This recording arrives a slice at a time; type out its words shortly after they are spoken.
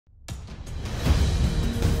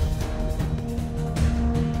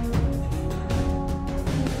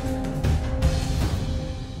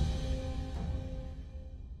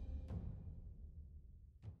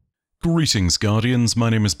Greetings, Guardians. My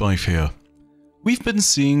name is Bife here. We've been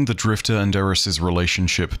seeing the Drifter and Eris's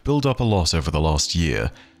relationship build up a lot over the last year.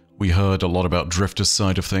 We heard a lot about Drifter's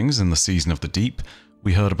side of things in the Season of the Deep.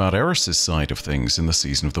 We heard about Eris's side of things in the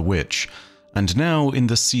Season of the Witch. And now, in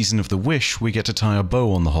the Season of the Wish, we get to tie a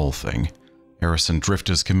bow on the whole thing. Eris and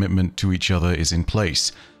Drifter's commitment to each other is in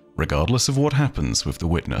place, regardless of what happens with the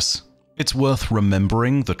Witness. It's worth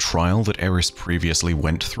remembering the trial that Eris previously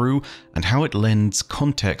went through and how it lends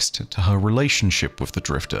context to her relationship with the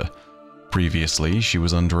Drifter. Previously, she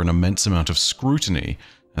was under an immense amount of scrutiny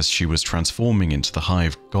as she was transforming into the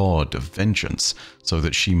Hive God of Vengeance so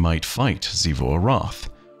that she might fight Zivor Arath.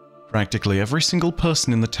 Practically every single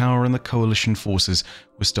person in the tower and the Coalition forces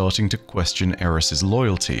were starting to question Eris's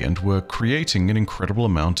loyalty and were creating an incredible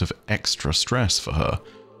amount of extra stress for her.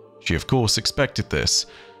 She of course expected this,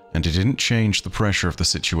 and it didn't change the pressure of the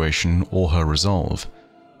situation or her resolve.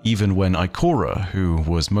 Even when Ikora, who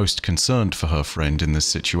was most concerned for her friend in this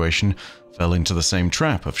situation, fell into the same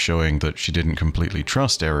trap of showing that she didn't completely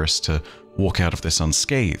trust Eris to walk out of this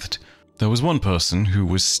unscathed, there was one person who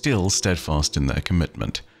was still steadfast in their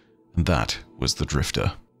commitment, and that was the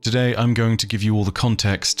Drifter. Today I'm going to give you all the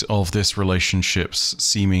context of this relationship's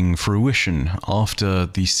seeming fruition after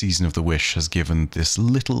the Season of the Wish has given this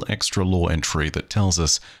little extra lore entry that tells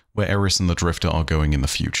us where Eris and the Drifter are going in the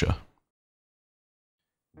future.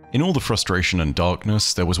 In all the frustration and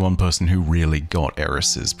darkness, there was one person who really got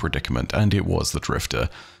Eris's predicament, and it was the Drifter.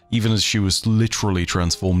 Even as she was literally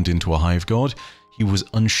transformed into a Hive God, he was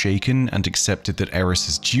unshaken and accepted that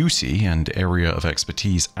Eris's duty and area of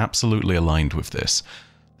expertise absolutely aligned with this.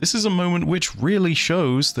 This is a moment which really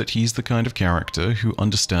shows that he's the kind of character who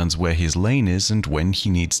understands where his lane is and when he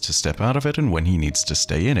needs to step out of it and when he needs to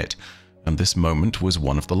stay in it. And this moment was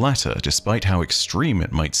one of the latter, despite how extreme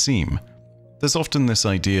it might seem. There's often this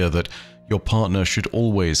idea that your partner should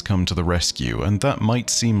always come to the rescue, and that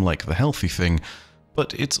might seem like the healthy thing,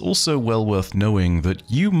 but it's also well worth knowing that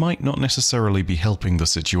you might not necessarily be helping the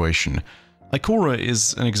situation. Ikora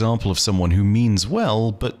is an example of someone who means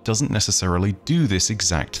well, but doesn't necessarily do this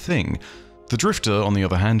exact thing. The Drifter, on the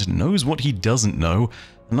other hand, knows what he doesn't know,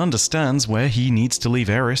 and understands where he needs to leave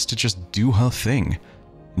Eris to just do her thing.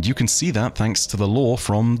 And you can see that thanks to the lore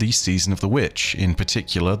from the Season of the Witch, in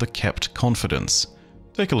particular the Kept Confidence.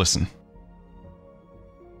 Take a listen.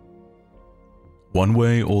 One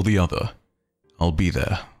way or the other, I'll be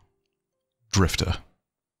there. Drifter.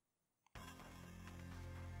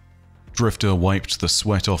 Drifter wiped the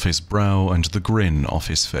sweat off his brow and the grin off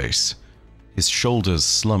his face. His shoulders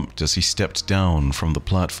slumped as he stepped down from the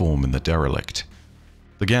platform in the derelict.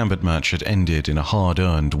 The Gambit match had ended in a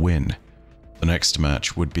hard-earned win. The next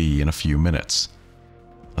match would be in a few minutes.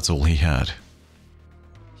 That's all he had.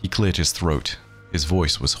 He cleared his throat. His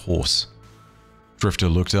voice was hoarse. Drifter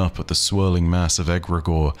looked up at the swirling mass of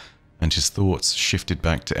egregore, and his thoughts shifted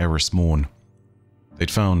back to Eris Morn.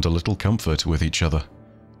 They'd found a little comfort with each other,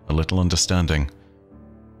 a little understanding.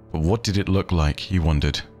 But what did it look like, he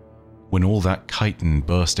wondered, when all that chitin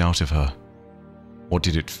burst out of her? What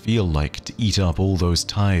did it feel like to eat up all those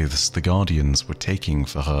tithes the Guardians were taking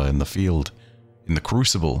for her in the field, in the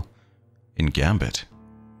Crucible, in Gambit?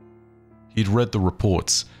 He'd read the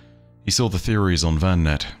reports. He saw the theories on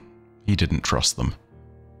VanNet. He didn't trust them.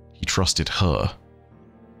 He trusted her.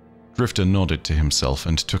 Drifter nodded to himself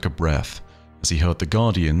and took a breath as he heard the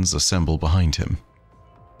Guardians assemble behind him.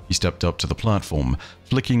 He stepped up to the platform,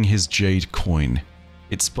 flicking his jade coin.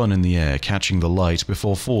 It spun in the air, catching the light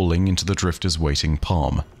before falling into the Drifter's waiting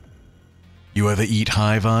palm. "You ever eat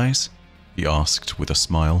Hive Eyes?" he asked with a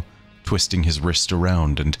smile, twisting his wrist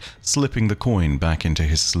around and slipping the coin back into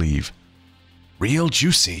his sleeve. "Real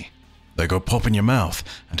juicy. They go pop in your mouth,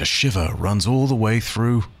 and a shiver runs all the way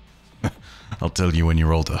through." "I'll tell you when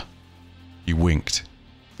you're older." He winked.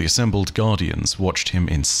 The assembled Guardians watched him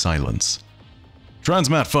in silence.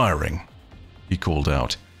 "Transmat firing," he called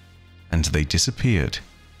out, and they disappeared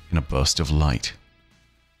in a burst of light.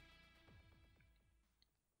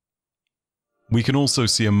 We can also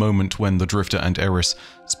see a moment when the Drifter and Eris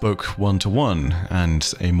spoke one-to-one,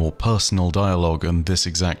 and a more personal dialogue on this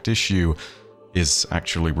exact issue is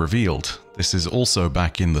actually revealed. This is also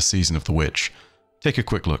back in the Season of the Witch. Take a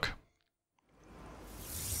quick look.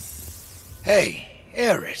 "Hey,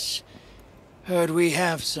 Eris. Heard we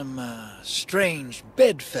have some, strange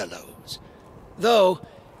bedfellows. Though,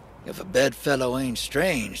 if a bedfellow ain't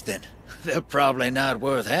strange, then they're probably not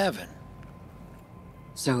worth having."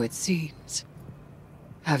 "So it seems.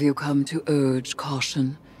 Have you come to urge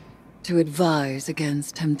caution, to advise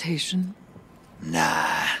against temptation?"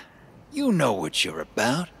 "Nah. You know what you're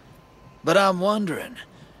about. But I'm wondering,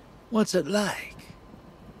 what's it like?"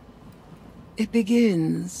 It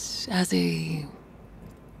begins as a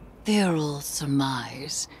feral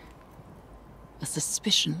surmise, a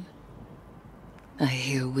suspicion. I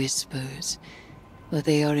hear whispers, but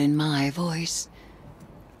they are in my voice.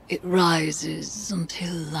 It rises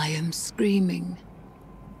until I am screaming.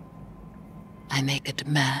 I make a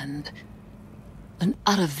demand. An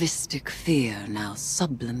atavistic fear now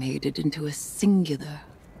sublimated into a singular,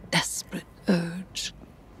 desperate urge.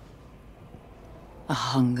 A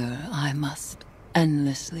hunger I must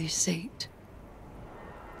endlessly sate.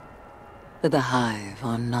 But the Hive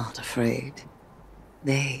are not afraid.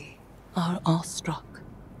 They are awestruck.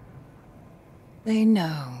 They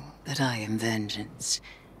know that I am vengeance,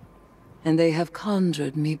 and they have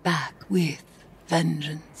conjured me back with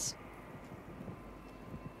vengeance.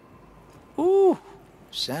 Ooh,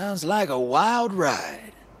 sounds like a wild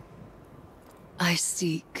ride. I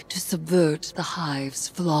seek to subvert the Hive's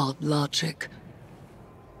flawed logic.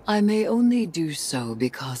 I may only do so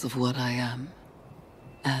because of what I am,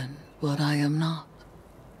 and what I am not.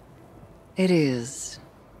 It is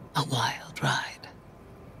a wild ride.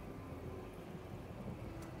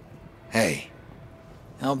 Hey,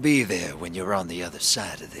 I'll be there when you're on the other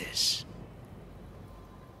side of this.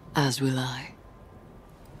 As will I.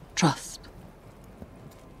 Trust.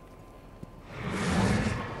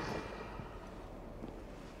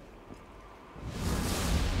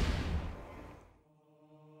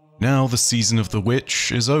 Now the season of the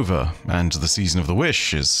witch is over, and the season of the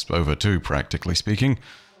wish is over too, practically speaking.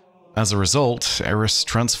 As a result, Eris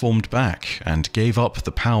transformed back and gave up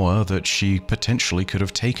the power that she potentially could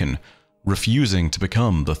have taken, refusing to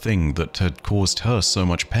become the thing that had caused her so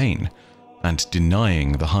much pain, and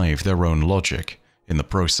denying the Hive their own logic in the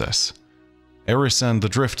process. Eris and the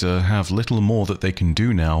Drifter have little more that they can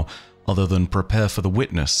do now other than prepare for the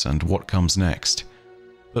witness and what comes next.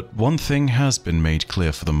 But one thing has been made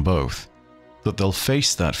clear for them both, that they'll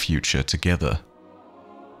face that future together.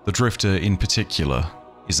 The Drifter in particular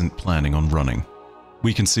isn't planning on running.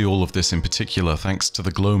 We can see all of this in particular thanks to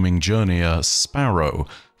the gloaming journeyer Sparrow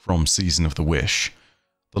from Season of the Wish.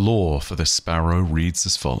 The lore for this Sparrow reads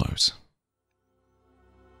as follows.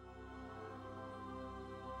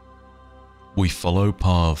 We follow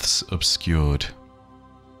paths obscured.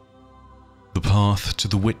 The path to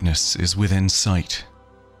the witness is within sight.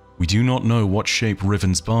 We do not know what shape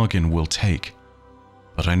Riven's bargain will take,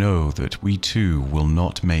 but I know that we too will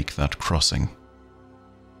not make that crossing.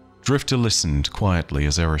 Drifter listened quietly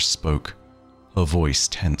as Eris spoke, her voice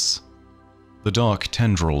tense. The dark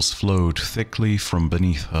tendrils flowed thickly from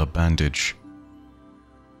beneath her bandage.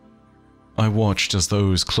 I watched as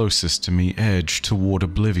those closest to me edged toward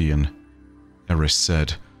oblivion, Eris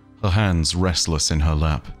said, her hands restless in her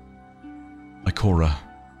lap. Ikora,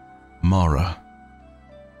 Mara.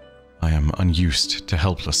 I am unused to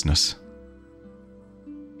helplessness.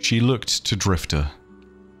 She looked to Drifter,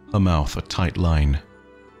 her mouth a tight line.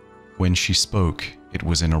 When she spoke, it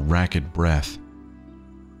was in a ragged breath.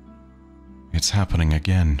 It's happening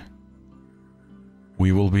again.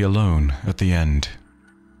 We will be alone at the end.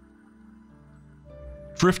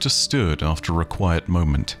 Drifter stood after a quiet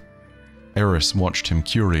moment. Eris watched him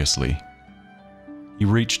curiously. He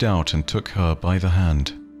reached out and took her by the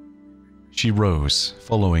hand. She rose,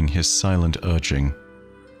 following his silent urging.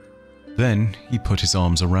 Then he put his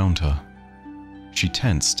arms around her. She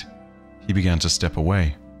tensed. He began to step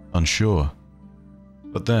away, unsure.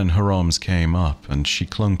 But then her arms came up and she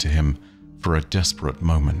clung to him for a desperate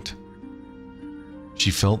moment. She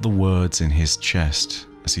felt the words in his chest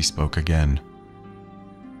as he spoke again.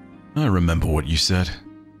 I remember what you said.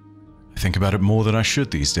 I think about it more than I should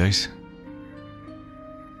these days.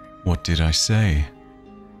 What did I say?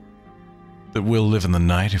 That we'll live in the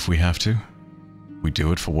night if we have to. We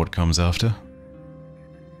do it for what comes after.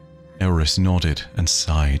 Eris nodded and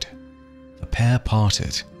sighed. The pair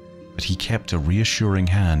parted, but he kept a reassuring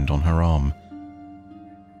hand on her arm.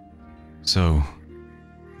 So,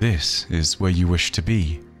 this is where you wish to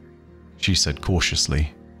be, she said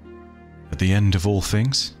cautiously. At the end of all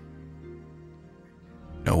things?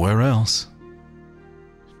 Nowhere else.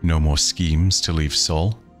 No more schemes to leave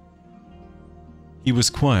Sol? He was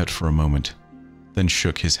quiet for a moment, then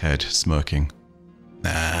shook his head, smirking.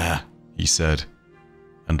 Nah, he said,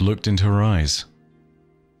 and looked into her eyes.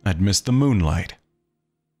 I'd missed the moonlight.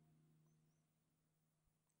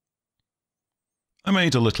 I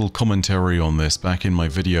made a little commentary on this back in my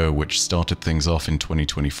video which started things off in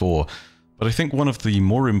 2024, but I think one of the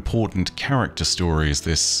more important character stories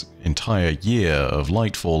this entire year of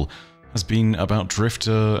Lightfall has been about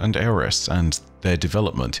Drifter and Eris and their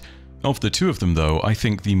development. Of the two of them though, I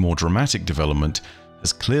think the more dramatic development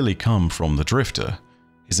has clearly come from the Drifter.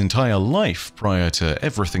 His entire life prior to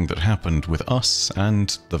everything that happened with us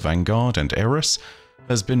and the Vanguard and Eris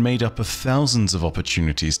has been made up of thousands of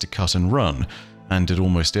opportunities to cut and run, and at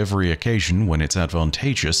almost every occasion when it's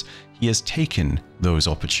advantageous, he has taken those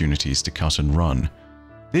opportunities to cut and run.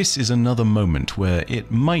 This is another moment where it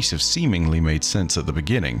might have seemingly made sense at the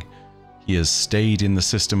beginning. He has stayed in the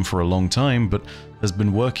system for a long time, but has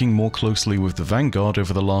been working more closely with the Vanguard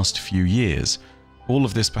over the last few years. All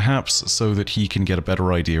of this perhaps so that he can get a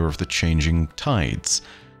better idea of the changing tides,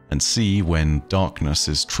 and see when darkness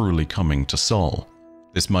is truly coming to Sol.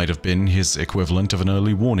 This might have been his equivalent of an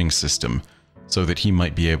early warning system, so that he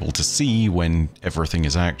might be able to see when everything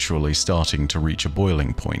is actually starting to reach a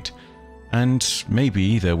boiling point. And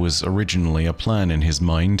maybe there was originally a plan in his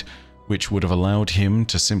mind which would have allowed him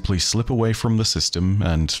to simply slip away from the system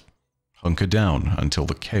and hunker down until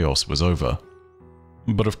the chaos was over.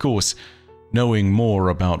 But of course, knowing more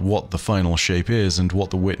about what the final shape is and what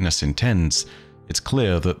the Witness intends, it's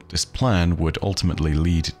clear that this plan would ultimately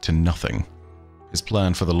lead to nothing. His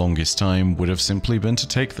plan for the longest time would have simply been to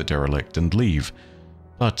take the derelict and leave.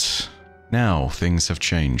 But now things have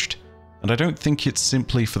changed, and I don't think it's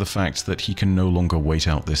simply for the fact that he can no longer wait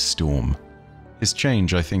out this storm. His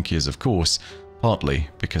change, I think, is, of course, partly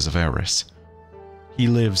because of Eris. He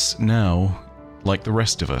lives now like the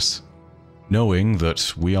rest of us, knowing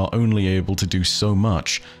that we are only able to do so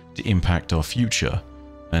much to impact our future,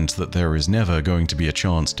 and that there is never going to be a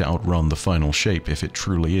chance to outrun the final shape if it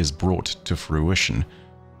truly is brought to fruition.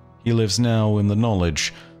 He lives now in the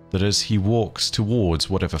knowledge that as he walks towards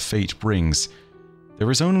whatever fate brings,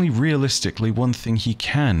 there is only realistically one thing he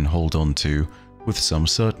can hold on to with some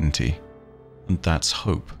certainty, and that's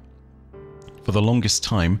hope. For the longest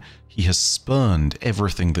time, he has spurned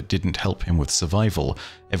everything that didn't help him with survival,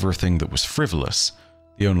 everything that was frivolous.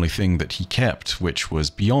 The only thing that he kept, which was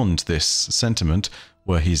beyond this sentiment,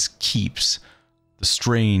 were his keeps, the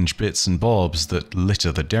strange bits and bobs that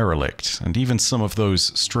litter the derelict, and even some of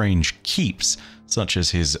those strange keeps, such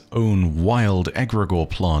as his own wild egregore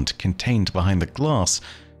plant contained behind the glass,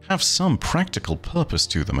 have some practical purpose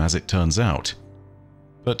to them, as it turns out.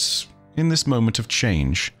 But in this moment of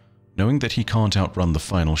change, knowing that he can't outrun the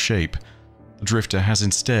final shape, the Drifter has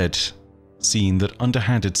instead seen that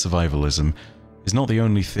underhanded survivalism is not the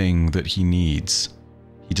only thing that he needs.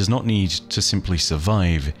 He does not need to simply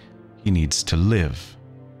survive, he needs to live.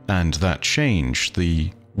 And that change,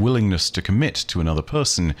 the willingness to commit to another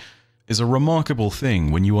person, is a remarkable thing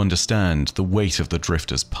when you understand the weight of the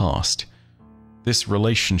Drifter's past. This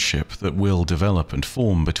relationship that will develop and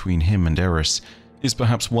form between him and Eris is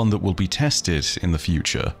perhaps one that will be tested in the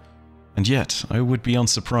future, and yet I would be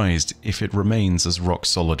unsurprised if it remains as rock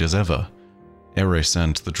solid as ever. Eris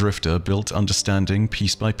and the Drifter built understanding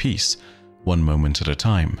piece by piece, one moment at a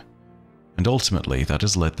time, and ultimately that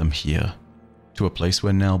has led them here, to a place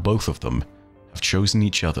where now both of them have chosen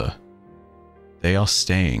each other. They are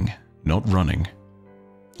staying, not running.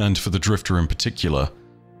 And for the Drifter in particular,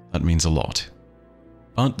 that means a lot.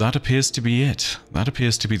 But that appears to be it. That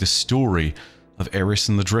appears to be the story of Eris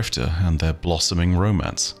and the Drifter and their blossoming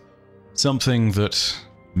romance. Something that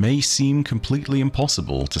may seem completely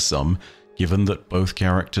impossible to some, given that both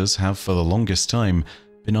characters have for the longest time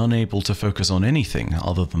been unable to focus on anything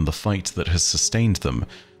other than the fight that has sustained them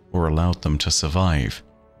or allowed them to survive.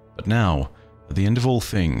 But now, at the end of all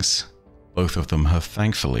things, both of them have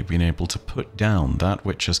thankfully been able to put down that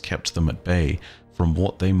which has kept them at bay from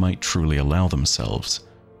what they might truly allow themselves.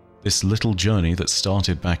 This little journey that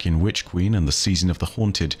started back in Witch Queen and the Season of the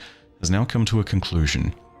Haunted has now come to a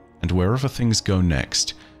conclusion, and wherever things go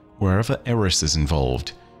next, wherever Eris is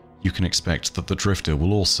involved, you can expect that the Drifter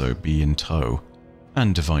will also be in tow,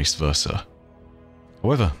 and vice versa.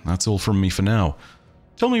 However, that's all from me for now.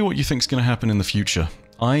 Tell me what you think's going to happen in the future.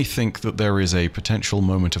 I think that there is a potential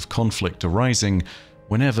moment of conflict arising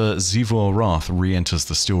whenever Zivor Wrath re-enters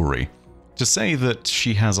the story. To say that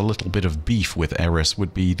she has a little bit of beef with Eris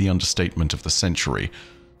would be the understatement of the century.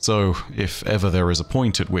 So, if ever there is a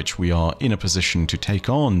point at which we are in a position to take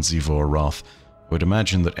on Zivor Wrath, I would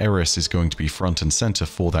imagine that Eris is going to be front and center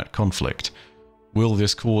for that conflict. Will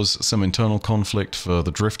this cause some internal conflict for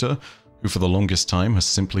the Drifter, who for the longest time has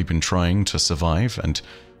simply been trying to survive and,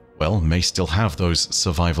 well, may still have those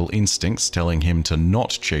survival instincts telling him to not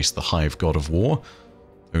chase the Hive God of War?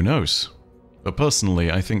 Who knows? But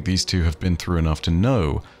personally, I think these two have been through enough to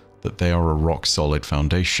know that they are a rock-solid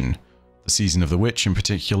foundation. The Season of the Witch in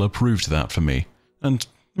particular proved that for me, and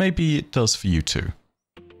maybe it does for you too.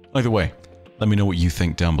 Either way, let me know what you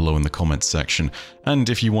think down below in the comments section,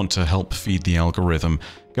 and if you want to help feed the algorithm,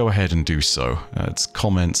 go ahead and do so. It's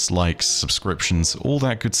comments, likes, subscriptions, all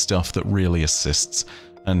that good stuff that really assists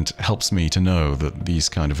and helps me to know that these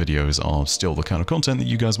kind of videos are still the kind of content that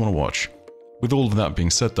you guys want to watch. With all of that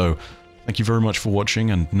being said though, thank you very much for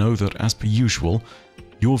watching, and know that, as per usual,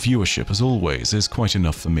 your viewership as always is quite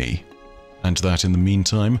enough for me. And that in the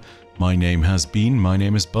meantime, my name is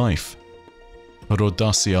Bife.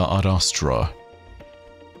 Rodacia ad Astra.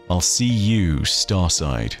 I'll see you,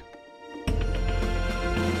 Starside.